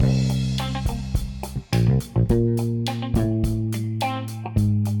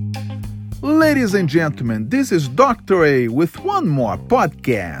Ladies and gentlemen, this is Dr. A with one more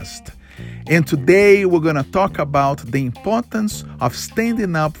podcast. And today we're going to talk about the importance of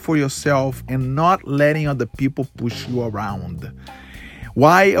standing up for yourself and not letting other people push you around.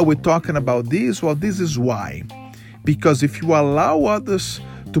 Why are we talking about this? Well, this is why. Because if you allow others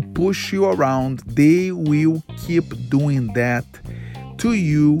to push you around, they will keep doing that to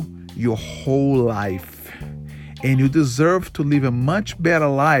you your whole life. And you deserve to live a much better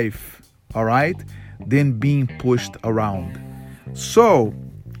life, all right, than being pushed around. So,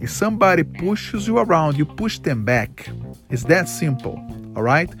 if somebody pushes you around, you push them back. It's that simple, all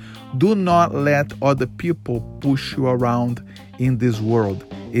right? Do not let other people push you around in this world.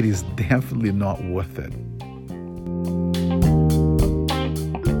 It is definitely not worth it.